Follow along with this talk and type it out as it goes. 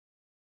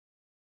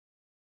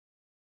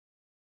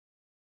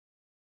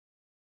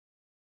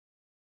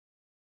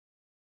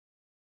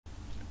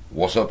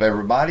What's up,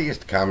 everybody? It's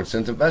the Common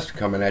Sense Investor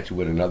coming at you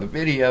with another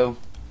video.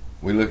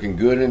 We're looking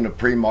good in the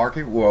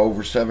pre-market. We're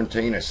over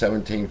 17 at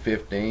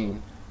 17.15.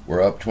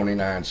 We're up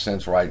 29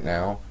 cents right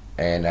now,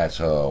 and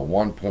that's a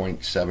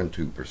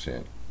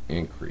 1.72%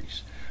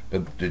 increase.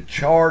 But the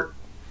chart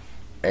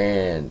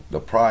and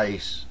the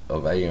price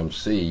of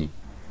AMC,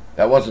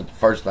 that wasn't the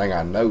first thing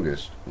I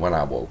noticed when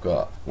I woke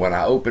up. When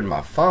I opened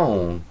my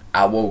phone,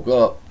 I woke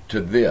up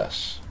to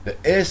this.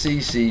 The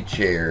SEC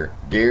chair,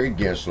 Gary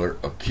Gensler,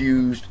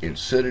 accused in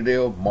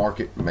Citadel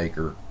market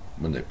maker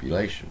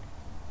manipulation.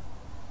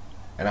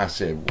 And I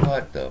said,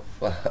 what the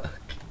fuck?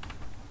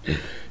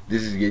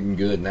 This is getting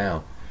good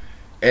now.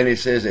 And it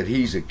says that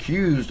he's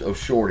accused of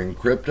shorting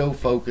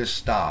crypto-focused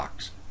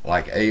stocks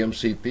like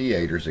AMC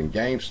Theaters and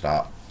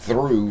GameStop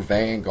through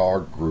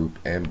Vanguard Group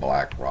and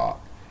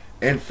BlackRock,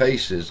 and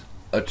faces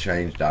a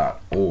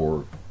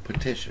Change.org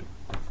petition.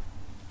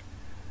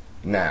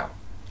 Now,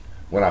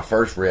 when I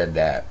first read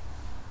that,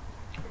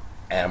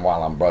 and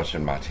while I'm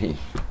brushing my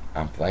teeth,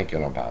 I'm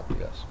thinking about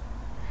this.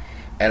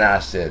 And I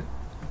said,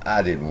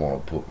 I didn't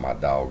want to put my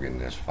dog in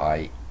this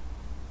fight.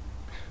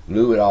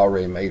 Lou had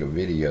already made a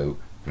video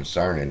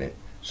concerning it,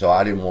 so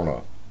I didn't want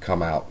to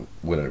come out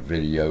with a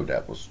video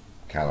that was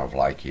kind of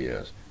like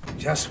his.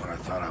 Just when I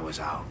thought I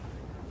was out,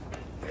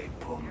 they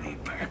pulled me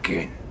back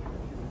in.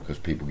 Because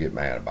people get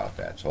mad about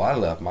that. So I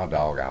left my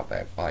dog out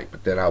that fight.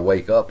 But then I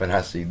wake up and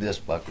I see this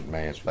fucking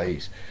man's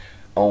face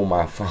on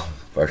my phone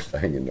first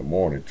thing in the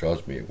morning.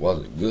 Trust me, it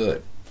wasn't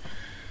good.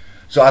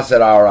 So I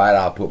said, all right,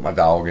 I'll put my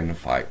dog in the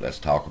fight. Let's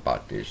talk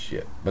about this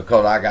shit.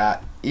 Because I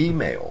got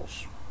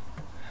emails,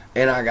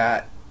 and I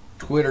got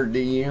Twitter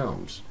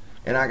DMs,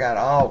 and I got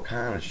all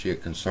kind of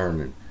shit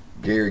concerning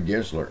Gary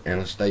Gensler and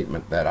a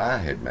statement that I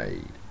had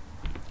made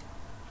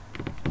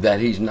that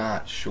he's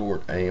not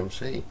short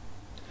AMC.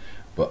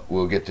 But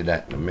we'll get to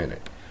that in a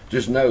minute.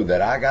 Just know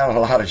that I got a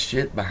lot of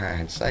shit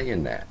behind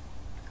saying that.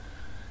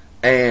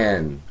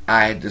 And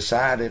I had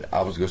decided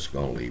I was just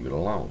going to leave it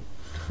alone.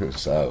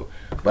 So,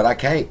 but I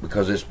can't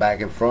because it's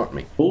back in front of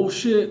me.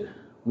 Bullshit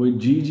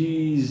with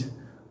Gigi's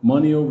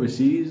money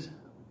overseas.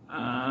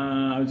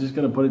 I'm just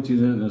going to put it to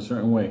you in a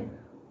certain way.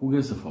 Who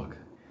gives a fuck?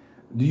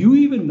 Do you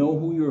even know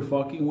who you're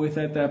fucking with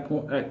at that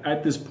point,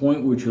 at this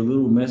point, with your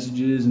little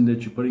messages and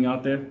that you're putting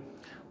out there?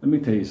 Let me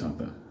tell you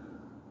something.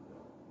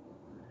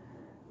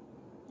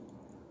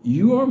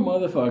 You are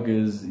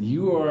motherfuckers,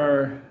 you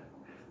are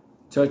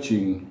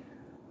touching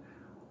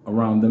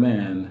around the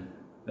man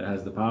that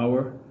has the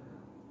power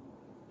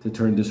to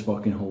turn this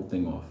fucking whole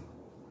thing off.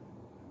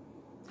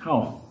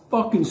 How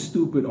fucking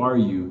stupid are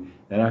you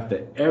that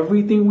after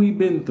everything we've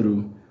been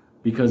through,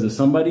 because of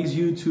somebody's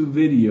YouTube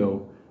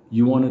video,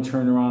 you want to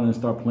turn around and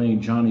start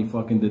playing Johnny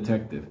fucking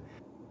Detective?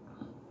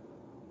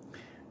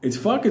 It's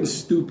fucking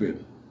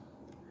stupid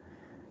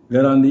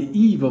that on the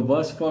eve of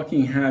us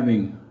fucking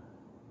having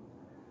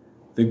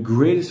the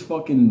greatest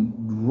fucking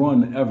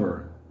run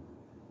ever,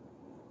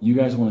 you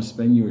guys want to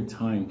spend your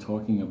time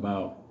talking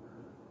about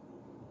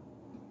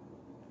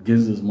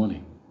Gensler's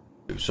money.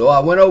 So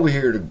I went over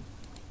here to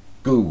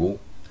Google,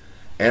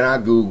 and I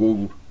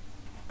Googled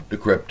the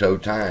Crypto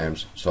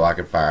Times so I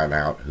could find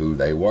out who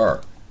they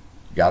were.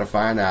 You got to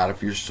find out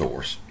if your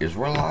source is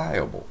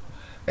reliable.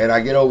 And I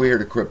get over here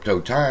to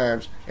Crypto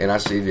Times, and I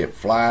see that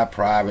Fly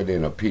Private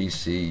in a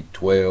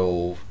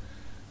PC-12,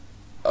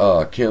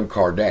 Kim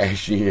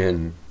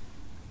Kardashian.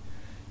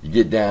 You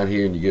get down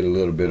here and you get a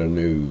little bit of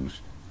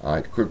news. All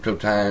right, Crypto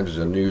Times is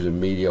a news and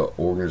media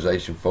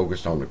organization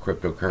focused on the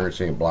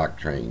cryptocurrency and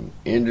blockchain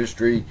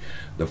industry.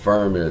 The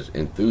firm is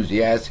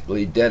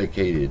enthusiastically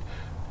dedicated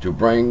to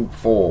bring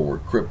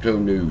forward crypto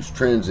news,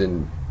 trends,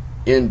 and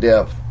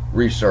in-depth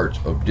research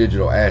of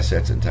digital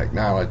assets and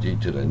technology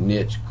to the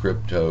niche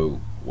crypto,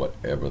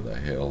 whatever the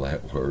hell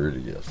that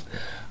word is.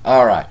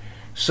 All right,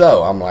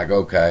 so I'm like,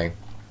 okay.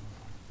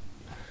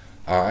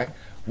 All right,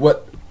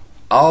 what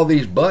all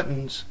these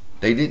buttons,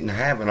 they didn't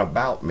have an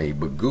about me,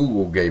 but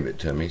Google gave it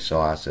to me. So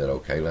I said,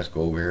 okay, let's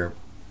go over here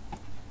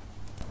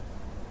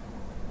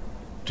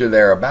to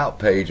their about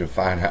page and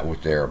find out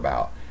what they're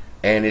about.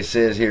 And it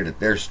says here that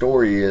their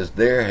story is,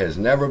 there has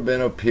never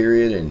been a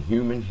period in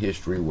human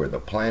history where the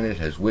planet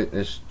has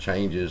witnessed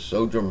changes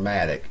so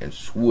dramatic and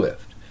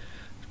swift.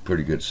 It's a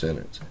pretty good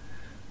sentence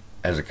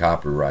as a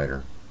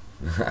copywriter.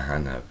 I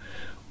know.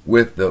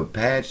 With the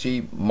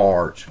Apache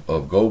march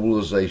of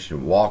globalization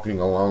walking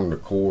along the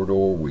corridor,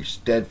 we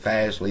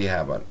steadfastly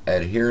have an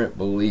adherent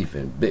belief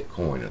in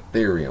Bitcoin,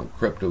 Ethereum,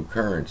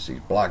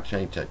 cryptocurrencies,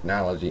 blockchain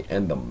technology,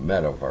 and the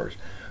metaverse.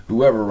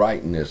 Whoever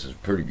writing this is a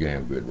pretty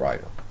damn good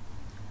writer.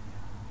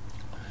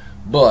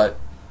 But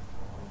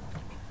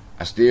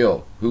I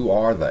still, who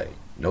are they?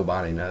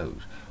 Nobody knows.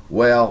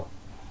 Well,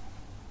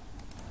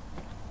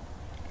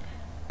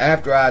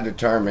 after I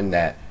determined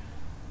that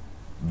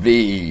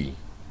the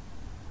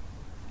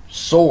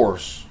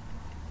source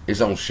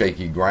is on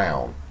shaky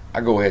ground,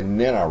 I go ahead and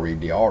then I read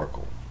the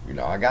article. You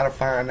know, I got to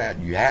find out.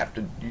 You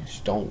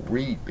just don't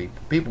read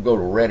people. People go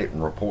to Reddit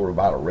and report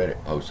about a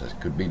Reddit post that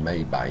could be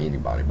made by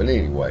anybody. But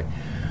anyway,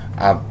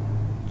 I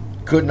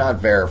could not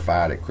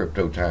verify that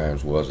Crypto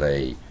Times was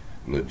a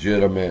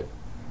legitimate,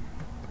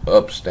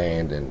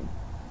 upstanding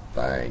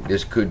thing.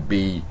 This could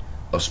be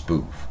a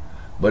spoof.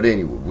 But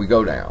anyway, we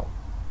go down.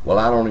 Well,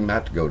 I don't even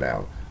have to go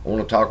down. I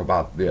want to talk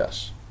about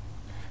this.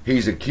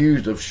 He's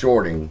accused of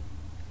shorting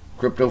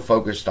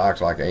crypto-focused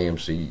stocks like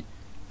AMC,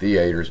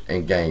 theaters,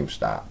 and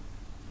GameStop.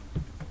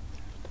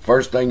 The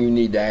first thing you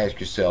need to ask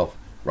yourself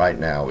right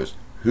now is,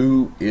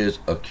 who is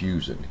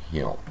accusing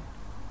him?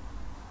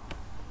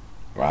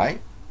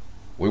 Right?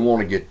 We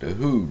want to get the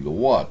who, the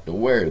what, the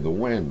where, the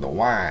when, the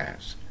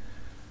whys.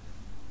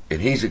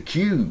 And he's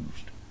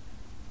accused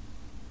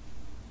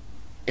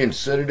in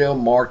Citadel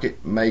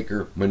market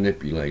maker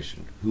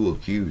manipulation. Who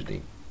accused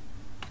him?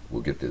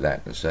 We'll get to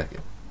that in a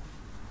second.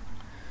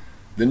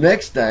 The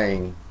next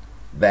thing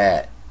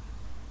that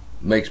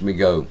makes me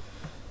go,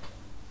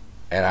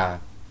 and I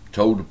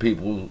told the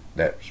people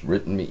that's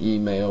written me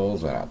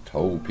emails, and I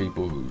told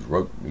people who's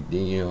wrote me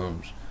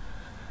DMs,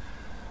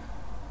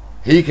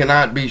 he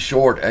cannot be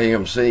short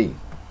AMC.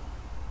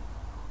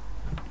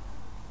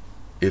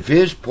 If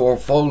his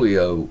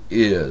portfolio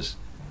is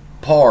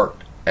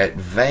parked at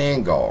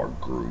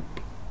Vanguard Group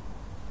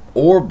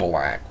or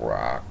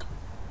BlackRock,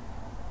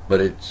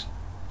 but it's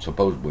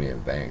supposedly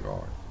in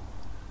Vanguard,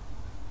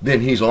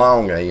 then he's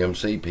long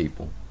AMC,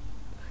 people.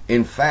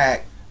 In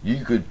fact,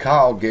 you could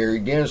call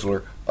Gary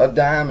Gensler a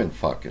diamond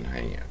fucking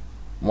hand.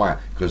 Why?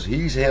 Because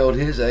he's held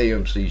his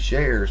AMC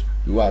shares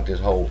throughout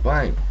this whole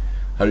thing.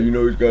 How do you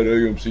know he's got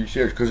AMC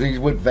shares? Because he's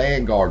with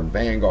Vanguard, and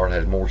Vanguard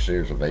has more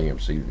shares of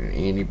AMC than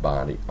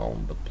anybody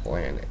on the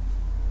planet.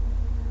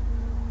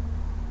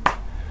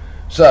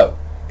 So,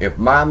 if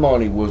my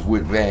money was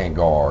with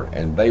Vanguard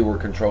and they were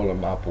controlling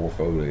my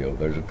portfolio,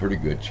 there's a pretty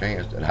good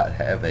chance that I'd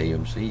have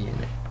AMC in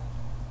it.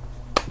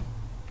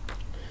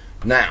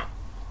 Now,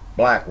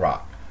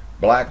 BlackRock.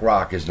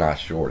 BlackRock is not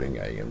shorting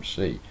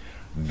AMC.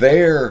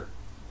 Their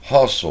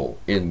hustle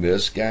in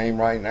this game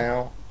right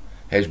now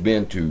has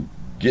been to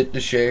get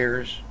the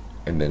shares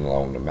and then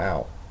loan them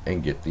out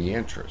and get the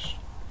interest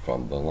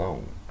from the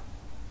loan.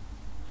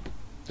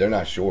 They're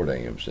not short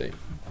AMC.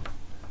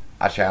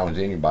 I challenge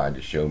anybody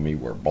to show me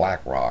where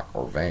BlackRock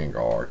or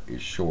Vanguard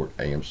is short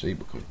AMC,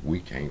 because we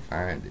can't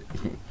find it.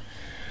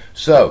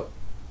 So,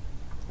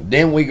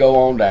 then we go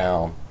on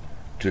down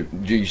to,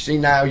 do you see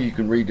now you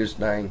can read this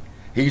thing?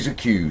 He's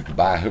accused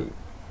by who?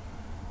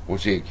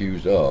 What's he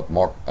accused of?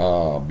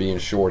 Being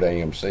short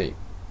AMC.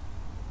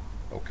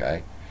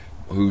 Okay.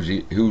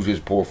 Who's his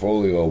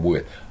portfolio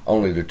with?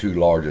 Only the two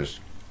largest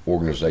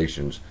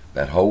organizations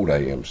that hold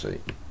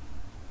AMC.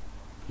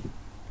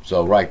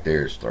 So right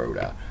there is thrown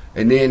out.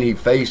 And then he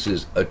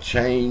faces a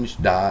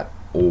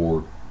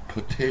change.org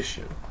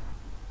petition.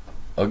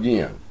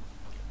 Again,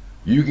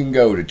 you can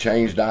go to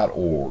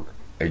change.org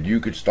and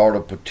you could start a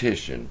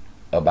petition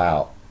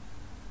about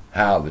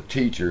how the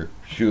teacher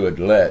should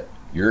let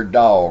your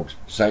dog's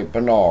St.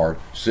 Bernard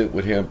sit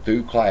with him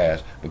through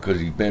class because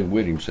he's been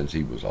with him since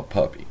he was a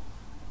puppy.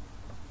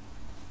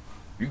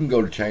 You can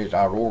go to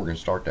change.org and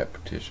start that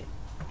petition.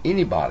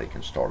 Anybody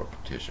can start a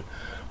petition.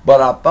 But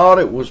I thought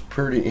it was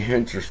pretty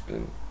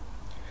interesting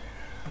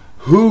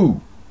who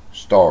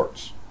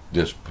starts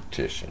this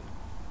petition.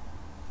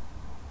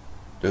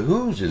 The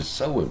who's is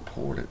so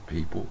important,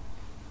 people.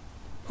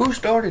 Who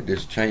started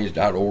this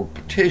change.org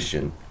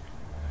petition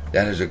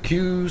that has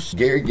accused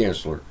Gary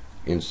Gensler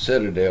in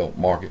Citadel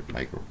market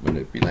maker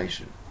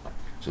manipulation?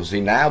 So see,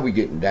 now we're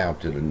getting down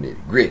to the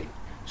nitty gritty.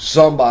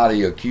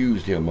 Somebody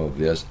accused him of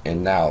this,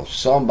 and now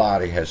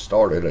somebody has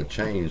started a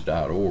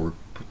change.org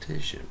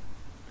petition.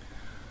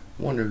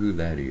 Wonder who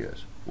that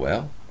is.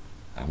 Well,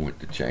 I went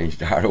to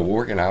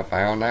change.org and I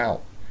found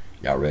out.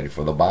 Y'all ready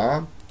for the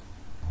bomb?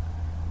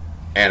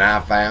 And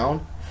I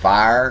found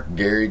fire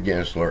Gary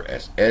Gensler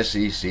as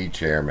SEC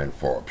chairman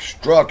for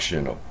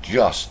obstruction of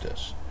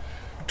justice.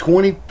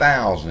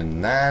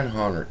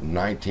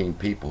 20,919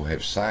 people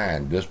have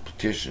signed this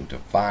petition to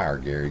fire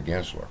Gary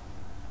Gensler.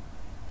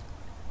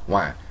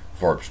 Why?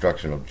 For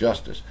obstruction of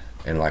justice.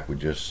 And like we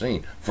just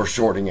seen, for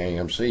shorting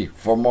AMC,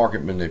 for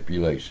market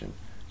manipulation.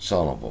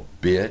 Son of a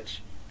bitch.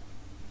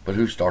 But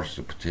who starts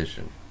the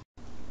petition?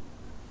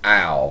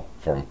 Al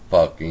from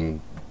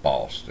fucking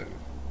Boston.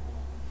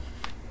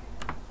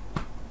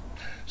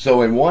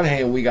 So in one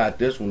hand we got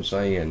this one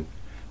saying,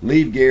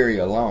 leave Gary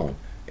alone.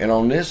 And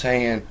on this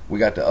hand we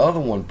got the other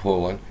one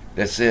pulling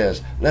that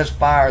says, let's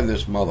fire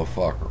this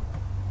motherfucker.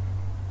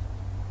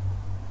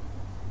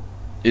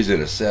 Is it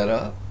a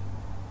setup?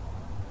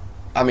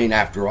 I mean,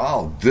 after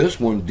all, this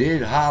one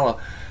did holler,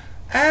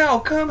 Al,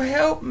 come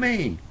help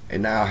me.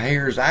 And now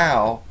here's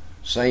Al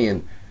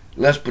saying,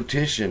 let's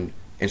petition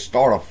and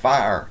start a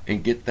fire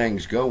and get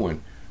things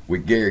going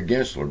with Gary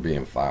Gensler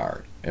being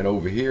fired. And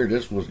over here,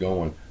 this one's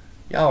going,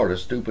 y'all are the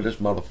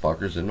stupidest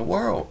motherfuckers in the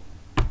world.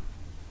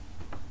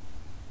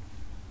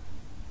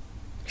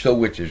 So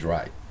which is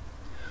right?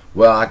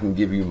 Well, I can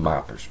give you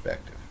my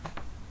perspective.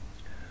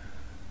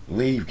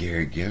 Leave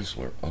Gary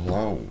Gensler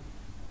alone.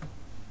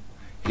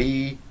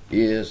 He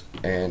is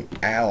an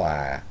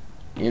ally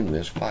in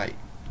this fight.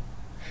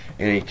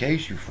 And in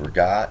case you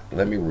forgot,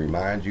 let me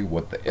remind you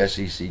what the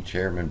SEC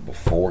chairman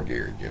before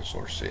Gary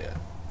Gensler said.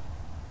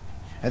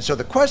 And so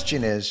the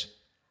question is,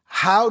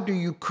 how do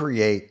you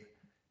create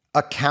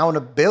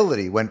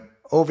accountability when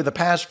over the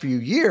past few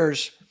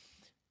years,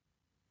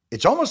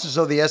 it's almost as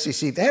though the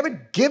SEC, they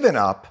haven't given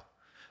up,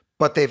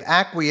 but they've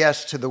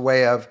acquiesced to the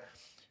way of,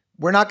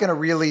 we're not going to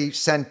really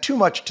send too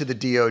much to the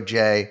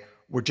DOJ.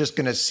 We're just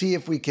going to see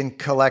if we can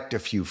collect a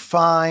few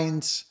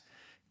fines,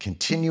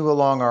 continue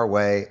along our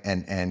way,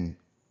 and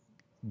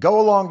go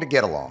along to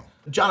get along.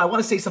 John, I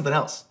want to say something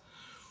else,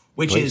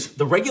 which Please. is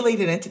the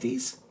regulated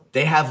entities,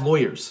 they have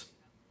lawyers,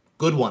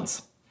 good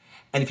ones.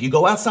 And if you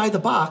go outside the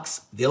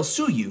box, they'll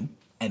sue you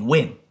and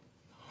win.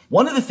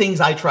 One of the things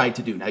I tried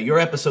to do, now your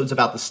episode's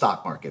about the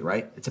stock market,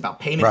 right? It's about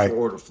payment Right. for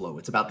order flow.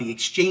 It's about the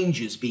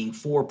exchanges being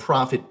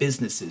for-profit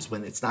businesses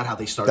when it's not how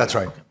they started. That's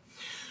right. Okay.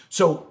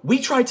 So we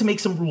tried to make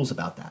some rules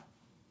about that.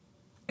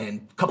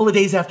 And a couple of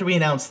days after we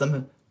announced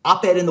them,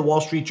 op-ed in the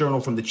Wall Street Journal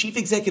from the chief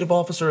executive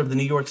officer of the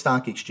New York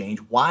Stock Exchange,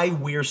 why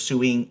we're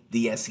suing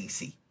the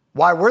SEC.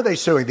 Why were they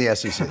suing the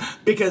SEC?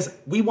 Because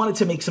we wanted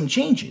to make some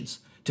changes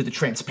to the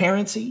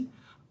transparency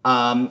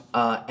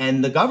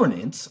and the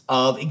governance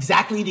of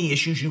exactly the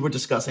issues you were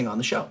discussing on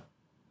the show.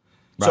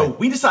 Right. So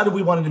we decided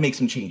we wanted to make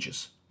some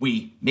changes.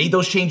 We made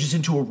those changes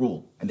into a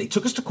rule, and they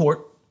took us to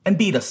court and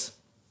beat us.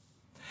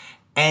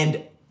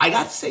 And I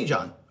got to say,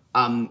 John,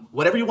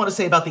 whatever you want to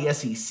say about the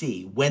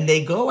SEC, when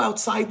they go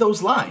outside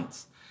those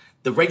lines,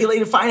 the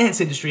regulated finance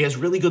industry has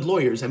really good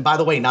lawyers. And by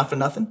the way, not for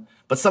nothing,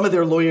 but some of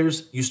their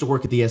lawyers used to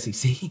work at the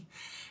SEC.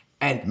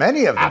 And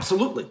many of them.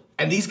 Absolutely.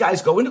 And these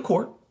guys go into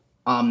court.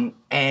 And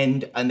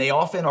they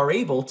often are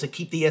able to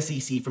keep the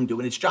SEC from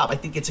doing its job. I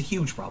think it's a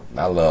huge problem.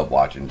 I love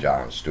watching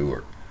Jon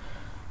Stewart.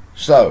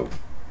 So,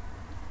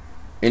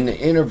 in the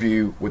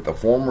interview with the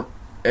former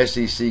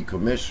SEC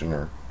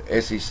commissioner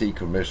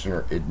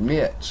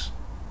admits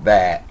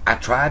that I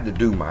tried to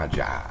do my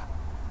job,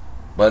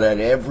 but at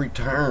every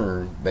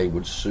turn they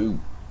would sue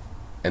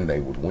and they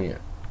would win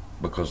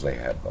because they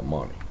had the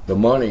money. The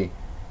money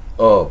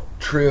of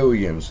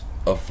trillions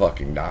of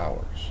fucking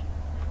dollars.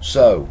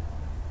 So,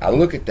 I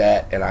look at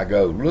that and I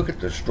go, look at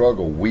the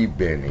struggle we've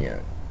been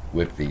in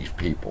with these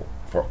people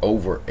for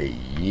over a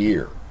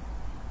year.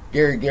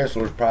 Gary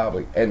Gensler's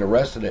probably, and the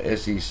rest of the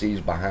SEC's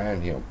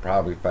behind him,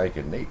 probably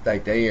thinking they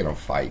think they in a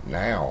fight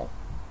now.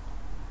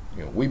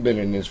 You know, we've been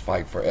in this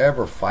fight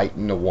forever,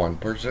 fighting the one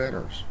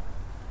percenters.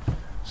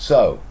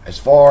 So, as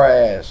far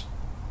as,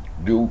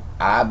 do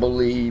I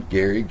believe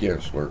Gary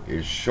Gensler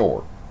is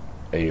short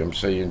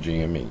AMC and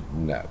GME?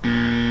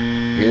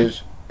 No.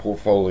 His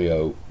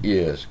portfolio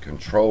is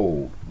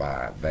controlled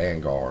by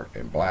Vanguard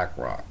and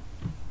BlackRock.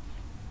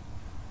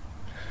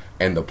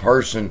 And the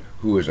person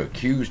who has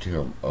accused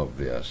him of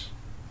this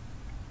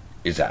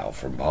is out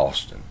from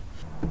Boston.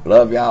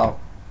 Love y'all.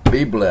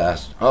 Be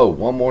blessed. Oh,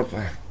 one more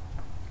thing.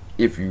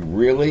 If you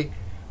really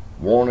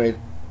wanted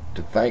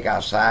to think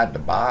outside the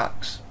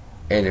box,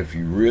 and if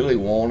you really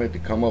wanted to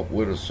come up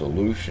with a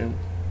solution,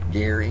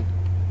 Gary,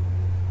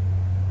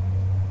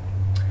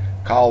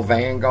 call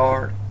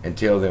Vanguard and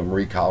tell them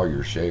recall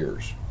your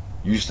shares.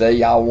 You say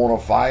y'all want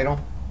to fight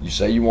them, you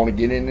say you want to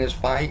get in this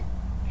fight,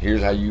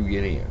 here's how you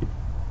get in.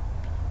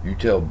 You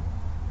tell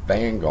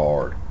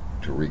Vanguard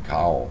to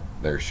recall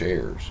their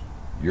shares.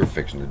 You're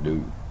fixing to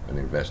do an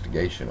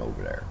investigation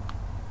over there.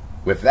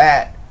 With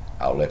that,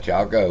 I'll let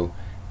y'all go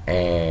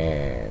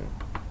and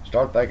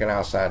start thinking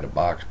outside the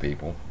box,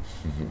 people.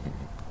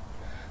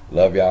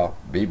 Love y'all.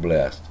 Be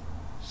blessed.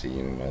 See you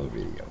in another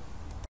video.